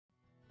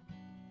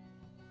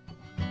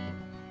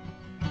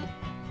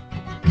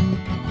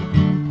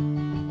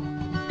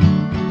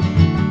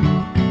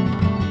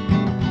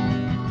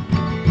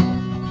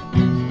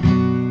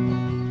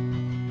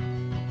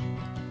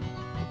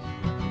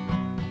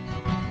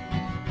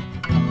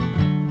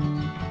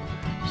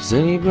Does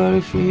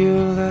anybody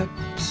feel that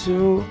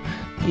so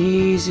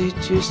easy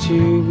just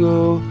to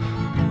go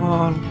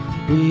on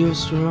real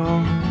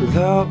strong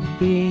without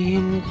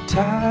being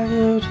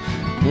tired?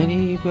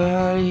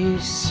 Anybody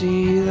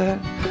see that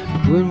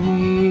when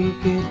we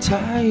get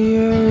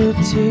tired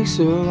it takes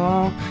so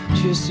long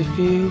just to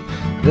feel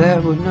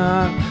that we're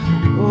not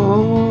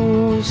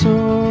oh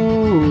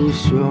so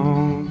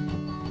strong?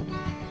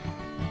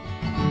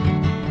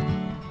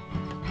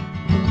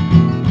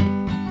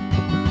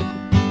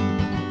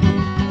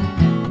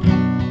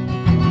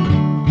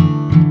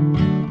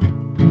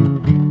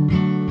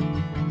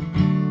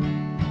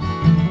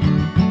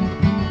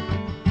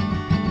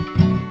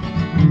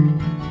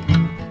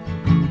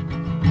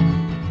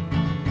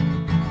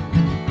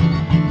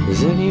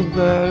 Is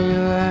anybody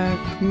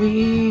like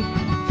me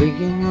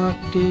thinking what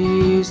it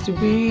is to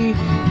be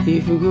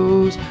if it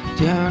goes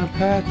down a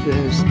path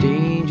that's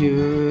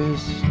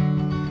dangerous?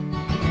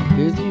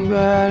 Is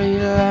anybody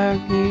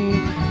like me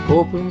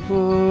hoping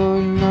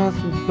for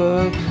nothing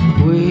but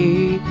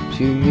way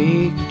to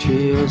make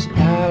trails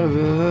out of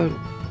it?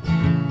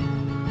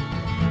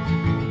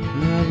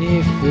 And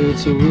if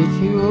it's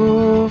with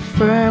your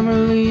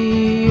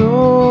family,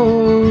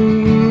 oh,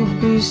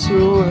 you'll be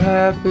so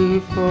happy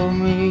for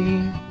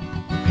me.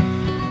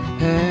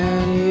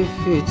 And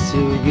if it's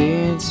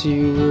against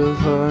you, will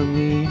harm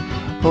me,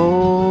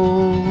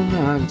 oh,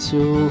 not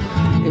so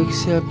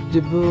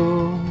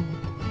acceptable.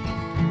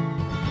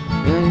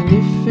 And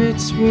if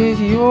it's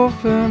with your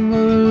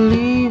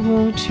family,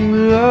 won't you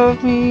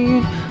love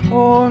me,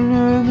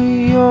 honor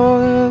me all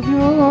of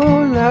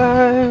your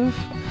life?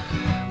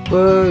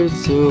 But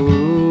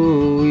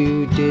so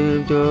you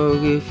damn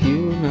dog if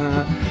you're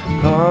not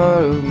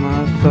part of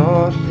my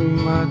thought and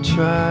my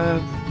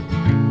tribe.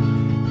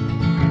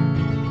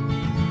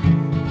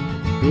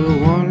 Well,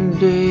 one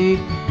day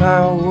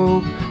I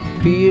woke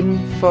being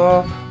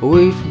far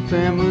away from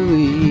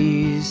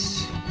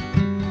families.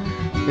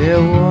 Yeah,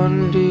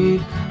 one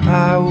day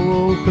I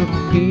woke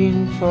up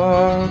being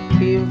far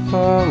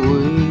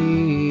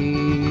away,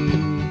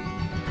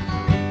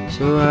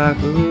 so I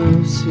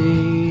could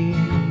see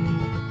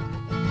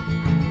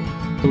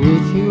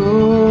with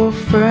your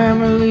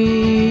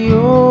family,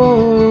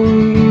 oh,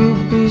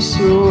 you'd be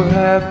so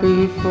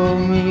happy for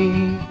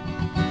me.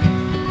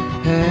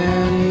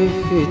 And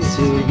if it's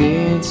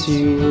against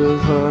you, will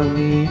harm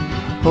me,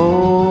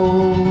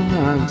 oh,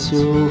 not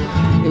so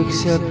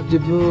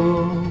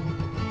acceptable.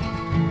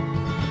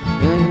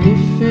 And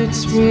if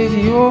it's with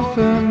your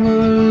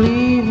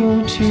family,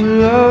 won't you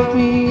love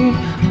me,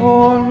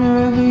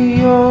 honor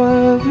me all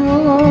of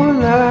your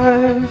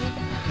life?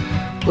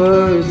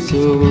 But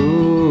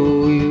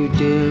so you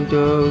damn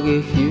dog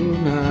if you're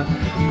not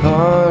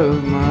part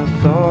of my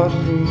thought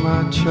and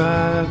my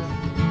tribe.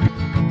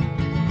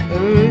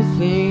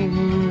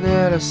 Everything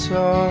that I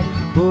saw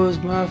was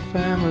my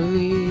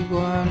family.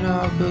 Why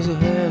not? 'Cause I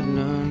had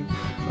none,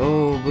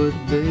 oh, but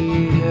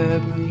they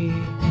had me.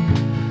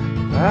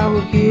 I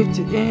would give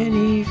to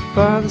any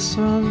father,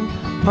 son,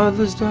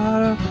 mother's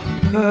daughter,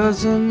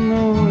 cousin,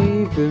 or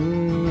even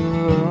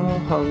a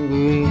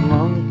hungry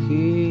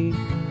monkey.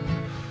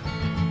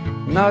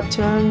 Not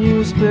telling you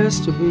it's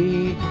best to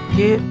be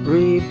get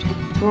raped,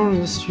 thrown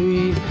in the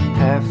street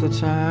half the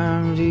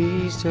time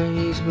these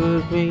days,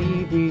 but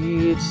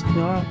maybe it's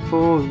not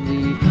for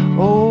the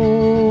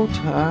old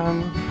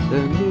time,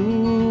 the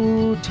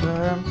new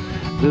time,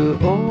 the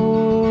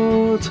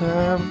old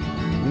time,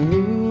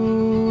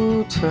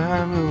 new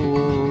time.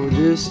 Oh,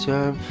 this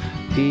time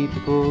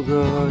people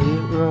got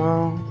it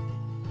wrong.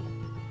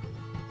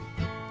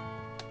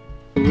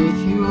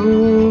 With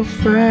your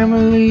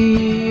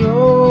family,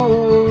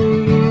 oh,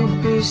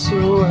 you'd be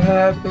so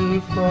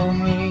happy for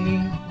me.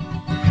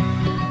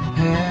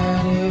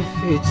 And if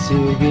it's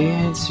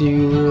against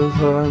you, will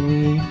harm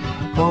me,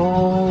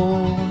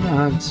 oh,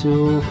 not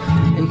so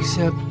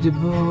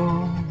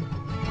acceptable.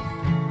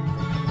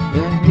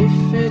 And if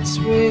it's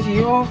with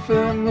your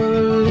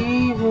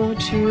family,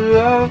 won't you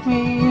love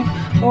me,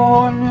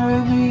 honor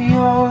me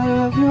all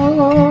of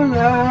your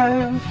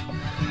life?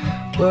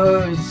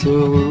 But so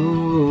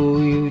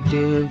you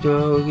damn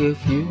dog if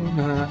you're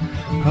not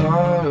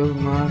part of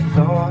my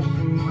thought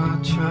and my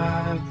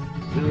tribe.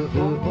 The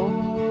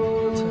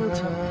old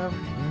time,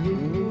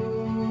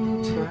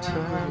 new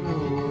time,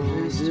 oh,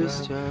 this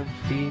time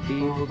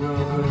people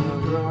got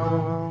it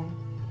wrong.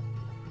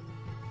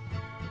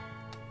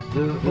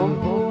 The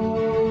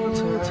old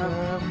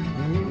time,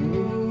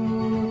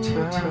 new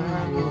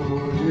time,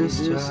 oh, this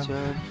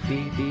time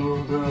people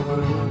got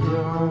it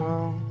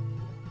wrong.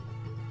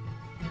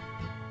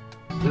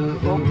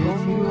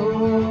 With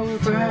your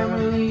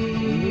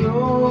family,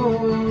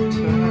 oh,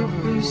 you'd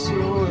be so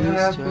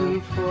happy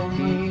for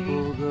me.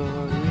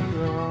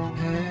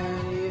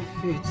 And if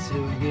it's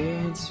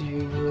against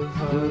you, will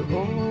harm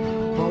me,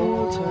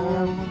 all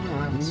time,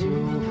 not so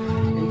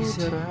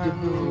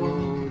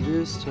acceptable.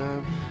 This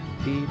time,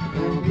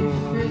 people and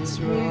if it's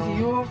with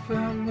your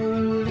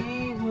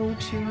family,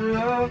 won't you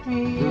love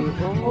me,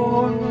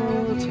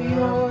 honor me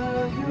all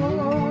of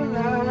your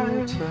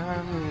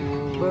lifetime?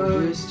 But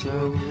this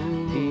time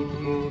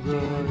people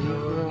got it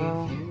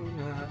wrong.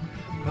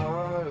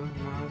 Part of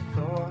my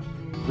thought,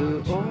 the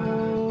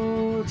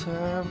old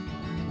time,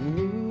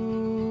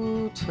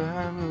 new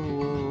time, and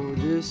whoa,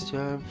 this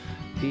time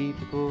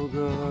people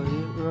got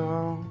it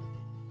wrong.